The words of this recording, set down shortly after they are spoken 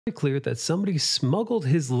very clear that somebody smuggled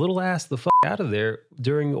his little ass the fuck out of there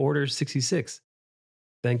during Order 66.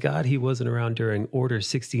 Thank God he wasn't around during Order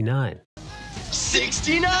 69.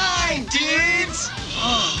 69, dudes!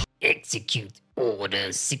 Execute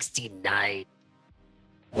Order 69.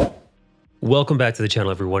 Welcome back to the channel,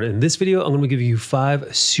 everyone. In this video, I'm going to give you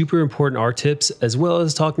 5 super important art tips, as well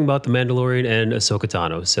as talking about The Mandalorian and Ahsoka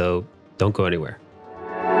Tano, so don't go anywhere.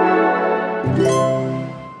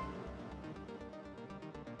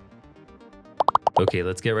 Okay,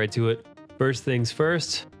 let's get right to it. First things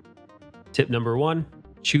first, tip number 1,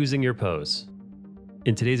 choosing your pose.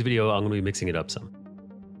 In today's video, I'm going to be mixing it up some.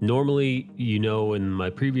 Normally, you know, in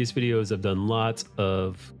my previous videos, I've done lots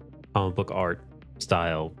of comic book art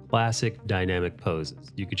style, classic dynamic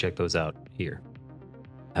poses. You can check those out here.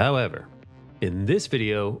 However, in this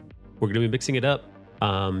video, we're going to be mixing it up.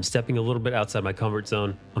 Stepping a little bit outside my comfort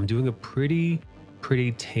zone. I'm doing a pretty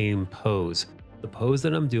tame pose. The pose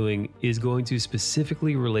that I'm doing is going to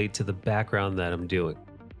specifically relate to the background that I'm doing.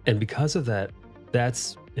 And because of that,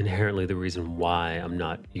 that's inherently the reason why I'm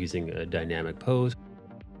not using a dynamic pose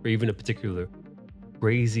or even a particular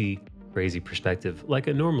crazy perspective like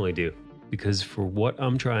I normally do. Because for what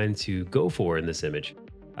I'm trying to go for in this image,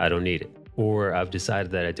 I don't need it. Or I've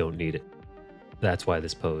decided that I don't need it. That's why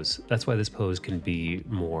this pose can be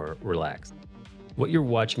more relaxed. What you're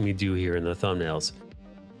watching me do here in the thumbnails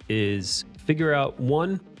is figure out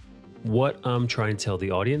 1, what I'm trying to tell the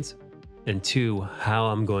audience, and 2, how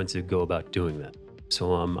I'm going to go about doing that.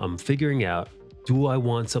 So I'm figuring out, do I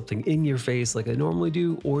want something in your face like I normally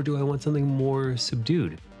do, or do I want something more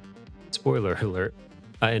subdued? Spoiler alert,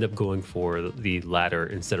 I end up going for the latter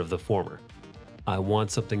instead of the former. I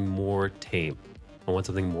want something more tame. I want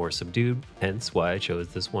something more subdued, hence why I chose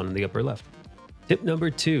this one in the upper left. Tip number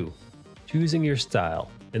 2, choosing your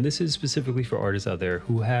style. And this is specifically for artists out there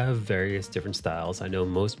who have various different styles. I know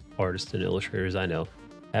most artists and illustrators I know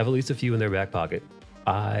have at least a few in their back pocket.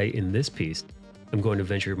 In this piece, I'm going to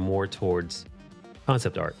venture more towards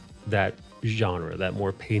concept art, that genre, that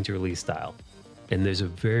more painterly style. And there's a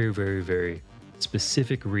very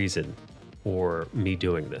specific reason for me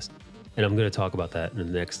doing this. And I'm going to talk about that in the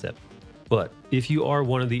next step. But if you are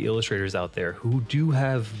one of the illustrators out there who do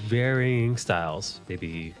have varying styles,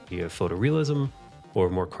 maybe you have photorealism or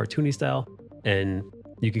more cartoony style, and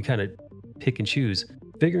you can kind of pick and choose,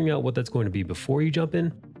 figuring out what that's going to be before you jump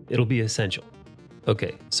in, it'll be essential.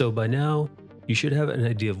 Okay, so by now, you should have an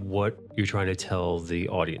idea of what you're trying to tell the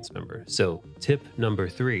audience member. So tip number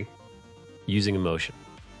 3, using emotion.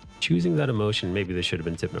 Choosing that emotion, maybe this should have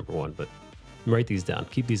been tip number 1, but write these down.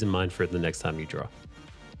 Keep these in mind for the next time you draw.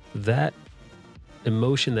 That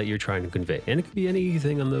emotion that you're trying to convey, and it could be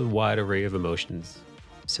anything on the wide array of emotions,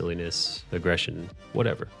 silliness, aggression,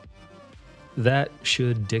 whatever. That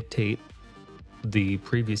should dictate the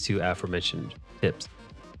previous 2 aforementioned tips.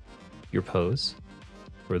 Your pose,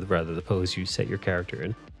 or rather the pose you set your character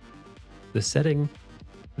in. The setting,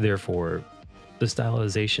 therefore, the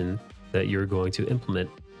stylization that you're going to implement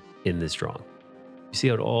in this drawing. You see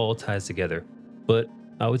how it all ties together, but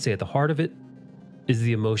I would say at the heart of it is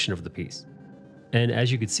the emotion of the piece. And as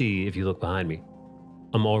you can see, if you look behind me,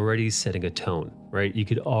 I'm already setting a tone, right? You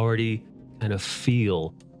could already kind of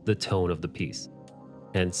feel the tone of the piece.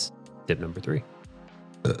 Hence, tip number 3.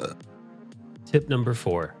 Tip number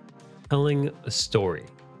 4, telling a story.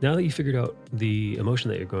 Now that you figured out the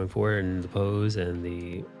emotion that you're going for and the pose and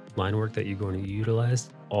the line work that you're going to utilize,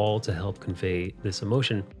 all to help convey this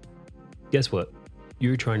emotion, guess what?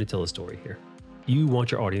 You're trying to tell a story here. You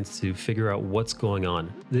want your audience to figure out what's going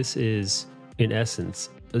on. This is, in essence,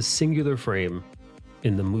 a singular frame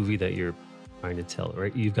in the movie that you're trying to tell,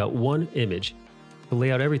 right? You've got one image to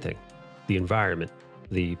lay out everything. The environment,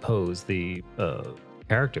 the pose, the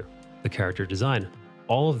character design.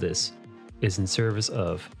 All of this is in service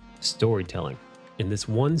of storytelling. In this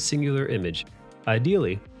one singular image,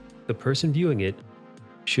 ideally, the person viewing it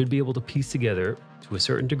should be able to piece together, to a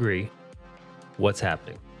certain degree, what's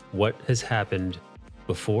happening. What has happened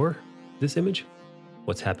before this image,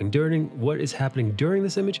 what is happening during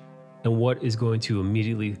this image, and what is going to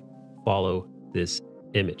immediately follow this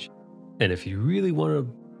image. And if you really want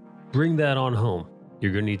to bring that on home,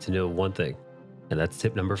 you're going to need to know one thing, and that's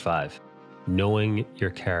tip number 5, knowing your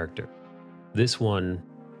character. This one,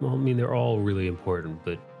 well, I mean, they're all really important,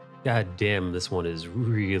 but god damn, this one is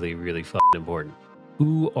really fucking important.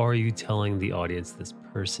 Who are you telling the audience this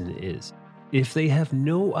person is? If they have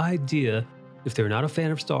no idea, if they're not a fan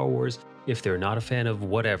of Star Wars, if they're not a fan of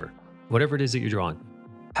whatever it is that you're drawing,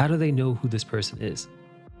 how do they know who this person is?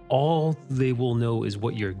 All they will know is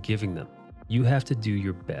what you're giving them. You have to do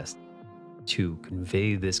your best to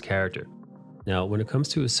convey this character. Now, when it comes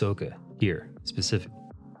to Ahsoka here specifically,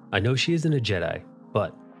 I know she isn't a Jedi,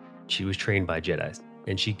 but she was trained by Jedis,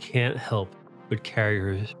 and she can't help but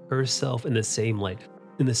carry herself in the same light,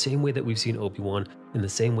 in the same way that we've seen Obi-Wan, in the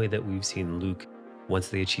same way that we've seen Luke once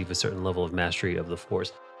they achieve a certain level of mastery of the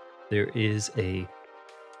Force. There is a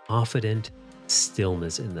confident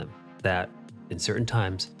stillness in them that in certain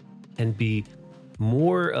times can be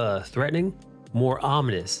more threatening, more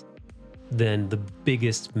ominous than the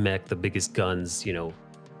biggest mech, the biggest guns. You know,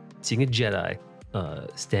 seeing a Jedi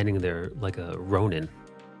standing there like a Ronin,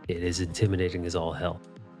 it is intimidating as all hell.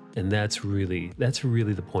 And that's really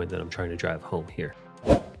the point that I'm trying to drive home here.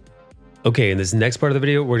 Okay, in this next part of the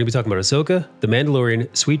video, we're gonna be talking about Ahsoka, the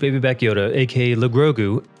Mandalorian, Sweet Baby Back Yoda, aka Le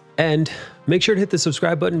Grogu, and make sure to hit the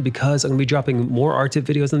subscribe button because I'm gonna be dropping more art tip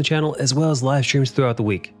videos on the channel as well as live streams throughout the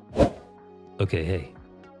week. Okay,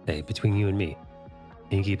 hey, between you and me,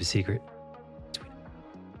 can you keep a secret?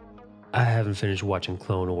 I haven't finished watching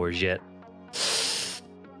Clone Wars yet.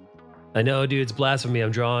 I know, dude, it's blasphemy.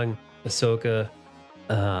 I'm drawing Ahsoka.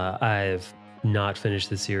 I've not finished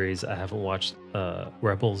the series. I haven't watched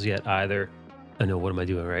Rebels yet either. I know, what am I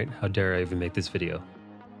doing, right? How dare I even make this video?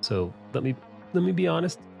 So let me be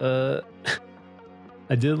honest. I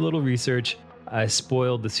did a little research. I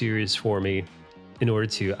spoiled the series for me in order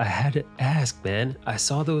to. I had to ask, man. I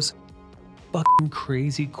saw those fucking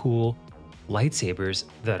crazy cool lightsabers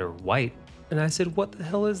that are white, and I said, "What the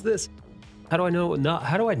hell is this? How do I know?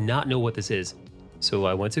 How do I not know what this is?" So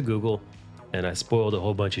I went to Google, and I spoiled a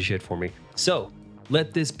whole bunch of shit for me. So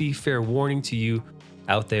let this be fair warning to you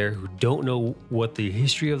out there who don't know what the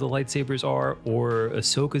history of the lightsabers are or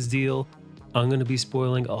Ahsoka's deal. I'm going to be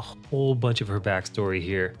spoiling a whole bunch of her backstory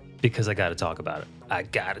here because I got to talk about it. I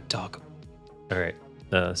got to talk. All right.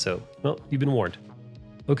 So, well, you've been warned.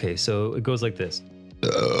 Okay, so it goes like this.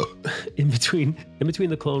 In between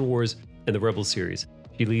the Clone Wars and the Rebels series,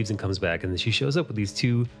 she leaves and comes back, and then she shows up with these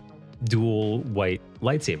two dual white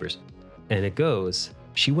lightsabers. And it goes,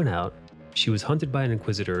 she went out, she was hunted by an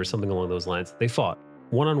Inquisitor or something along those lines. They fought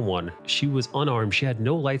one-on-one. She was unarmed. She had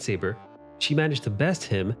no lightsaber. She managed to best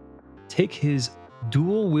him, take his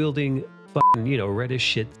dual-wielding fucking, you know, reddish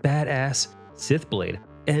shit, badass Sith blade,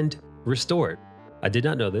 and restore it. I did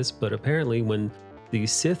not know this, but apparently when the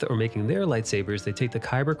Sith are making their lightsabers, they take the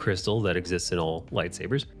kyber crystal that exists in all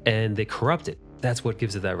lightsabers, and they corrupt it. That's what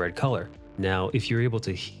gives it that red color. Now, if you're able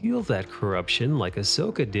to heal that corruption like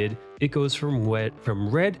Ahsoka did, it goes from red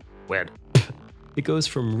it goes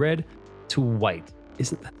from red to white.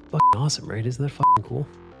 Isn't that fucking awesome, right? Isn't that fucking cool?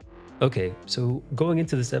 Okay, so going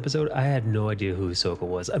into this episode, I had no idea who Ahsoka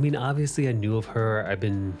was. I mean, obviously I knew of her. I've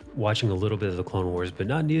been watching a little bit of the Clone Wars, but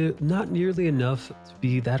not nearly enough to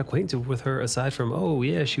be that acquainted with her aside from, oh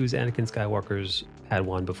yeah, she was Anakin Skywalker's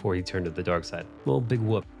Padawan before he turned to the dark side. Well, big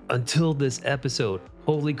whoop. Until this episode,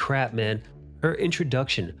 holy crap, man. Her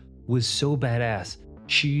introduction was so badass.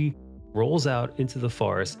 She rolls out into the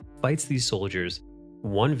forest, fights these soldiers,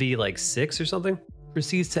 1v like 6 or something,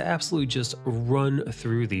 proceeds to absolutely just run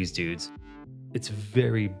through these dudes. It's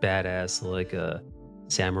very badass, like a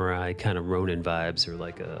samurai kind of Ronin vibes or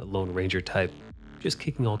like a Lone Ranger type, just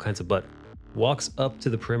kicking all kinds of butt. Walks up to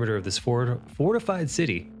the perimeter of this fortified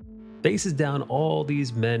city, faces down all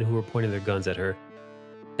these men who are pointing their guns at her.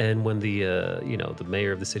 And when the, you know, the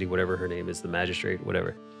mayor of the city, whatever her name is, the magistrate,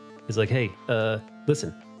 whatever, is like, hey,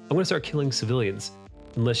 listen, I'm going to start killing civilians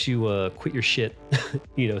unless you quit your shit,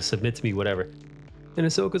 you know, submit to me, whatever. And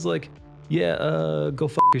Ahsoka's like, yeah, go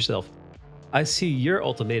fuck yourself. I see your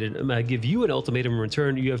ultimatum. I give you an ultimatum in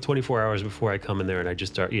return. You have 24 hours before I come in there and I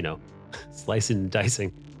just start, you know, slicing and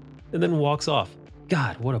dicing. And then walks off.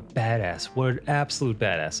 God, what a badass. What an absolute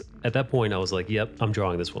badass. At that point, I was like, yep, I'm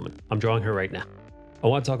drawing this woman. I'm drawing her right now. I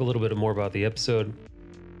want to talk a little bit more about the episode.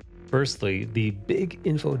 Firstly, the big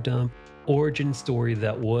info dump origin story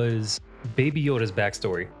that was Baby Yoda's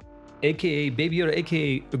backstory, aka Baby Yoda,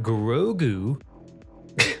 aka Grogu.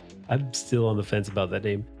 I'm still on the fence about that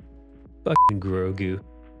name. Fucking Grogu.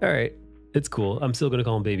 All right, it's cool. I'm still gonna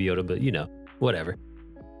call him Baby Yoda, but you know, whatever.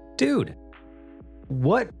 Dude,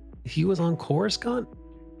 what? He was on Coruscant?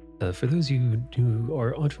 For those of you who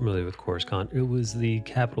are unfamiliar with Coruscant, it was the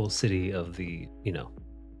capital city of the, you know,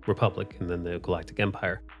 Republic and then the Galactic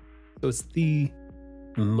Empire. So it's the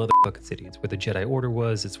motherfucking city. It's where the Jedi Order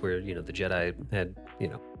was. It's where, you know, the Jedi had, you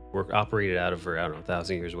know, operated out of for, I don't know,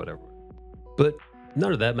 1,000 years, whatever. But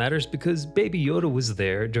none of that matters because Baby Yoda was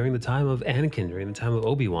there during the time of Anakin, during the time of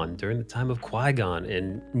Obi-Wan, during the time of Qui-Gon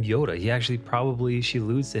and Yoda. He actually she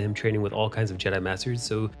alludes to him training with all kinds of Jedi Masters.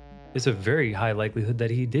 So there's a very high likelihood that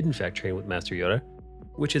he did in fact train with Master Yoda,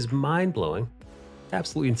 which is mind-blowing,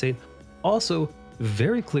 absolutely insane. Also,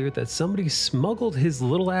 very clear that somebody smuggled his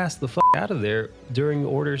little ass the fuck out of there during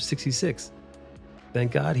Order 66.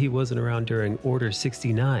 Thank God he wasn't around during Order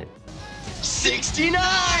 69.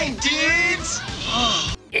 69, dudes!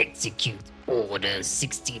 Execute Order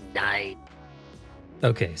 69.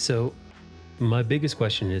 Okay, so my biggest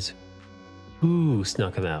question is, who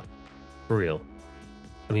snuck him out? For real.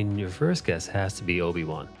 I mean, your first guess has to be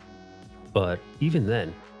Obi-Wan. But even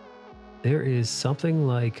then, there is something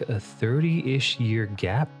like a 30-ish year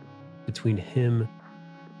gap between him.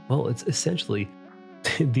 Well, it's essentially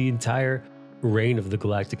the entire reign of the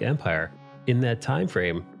Galactic Empire. In that time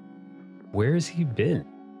frame, where has he been?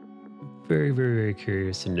 Very, very, very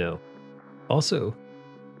curious to know. Also,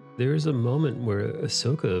 there is a moment where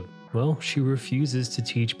Ahsoka, well, she refuses to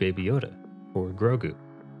teach Baby Yoda, or Grogu.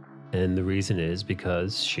 And the reason is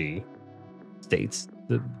because she states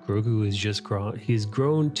that Grogu is just grown, he's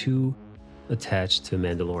grown too attached to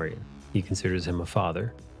Mandalorian. He considers him a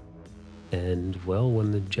father. And well,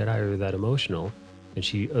 when the Jedi are that emotional, and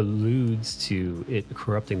she alludes to it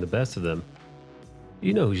corrupting the best of them,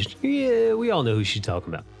 you know, yeah, we all know who she's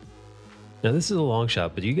talking about. Now, this is a long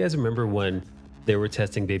shot, but do you guys remember when they were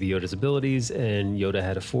testing Baby Yoda's abilities and Yoda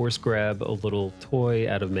had to force grab a little toy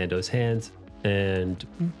out of Mando's hands and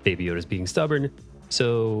Baby Yoda's being stubborn?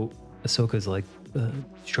 So Ahsoka's like,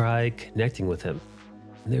 try connecting with him.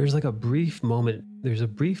 And there's like a brief moment, there's a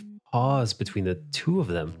brief pause between the two of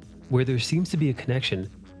them where there seems to be a connection,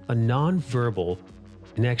 a non-verbal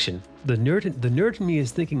connection. The nerd in me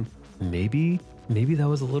is thinking, maybe that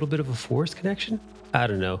was a little bit of a forced connection? I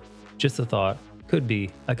don't know. Just a thought. Could be.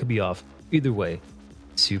 I could be off. Either way,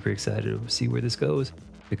 super excited to see where this goes.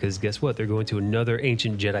 Because guess what? They're going to another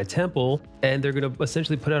ancient Jedi temple, and they're going to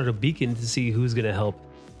essentially put out a beacon to see who's going to help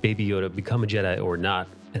Baby Yoda become a Jedi or not.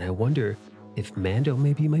 And I wonder if Mando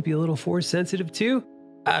maybe might be a little force sensitive too?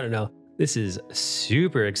 I don't know. This is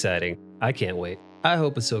super exciting. I can't wait. I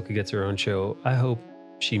hope Ahsoka gets her own show. I hope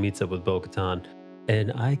she meets up with Bo-Katan.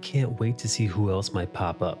 And I can't wait to see who else might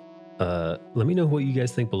pop up. Let me know what you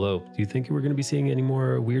guys think below. Do you think we're going to be seeing any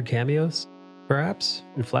more weird cameos? Perhaps?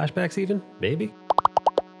 In flashbacks even? Maybe?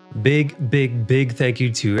 Big thank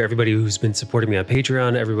you to everybody who's been supporting me on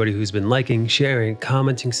Patreon, everybody who's been liking, sharing,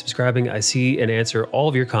 commenting, subscribing. I see and answer all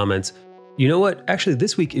of your comments. You know what? Actually,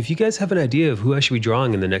 this week, if you guys have an idea of who I should be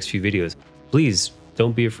drawing in the next few videos, please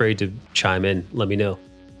don't be afraid to chime in. Let me know.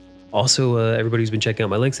 Also, everybody who's been checking out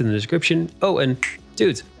my links in the description. Oh, and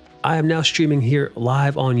dudes, I am now streaming here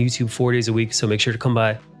live on YouTube 4 days a week, so make sure to come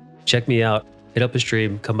by, check me out, hit up a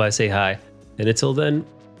stream, come by, say hi. And until then,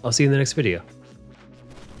 I'll see you in the next video.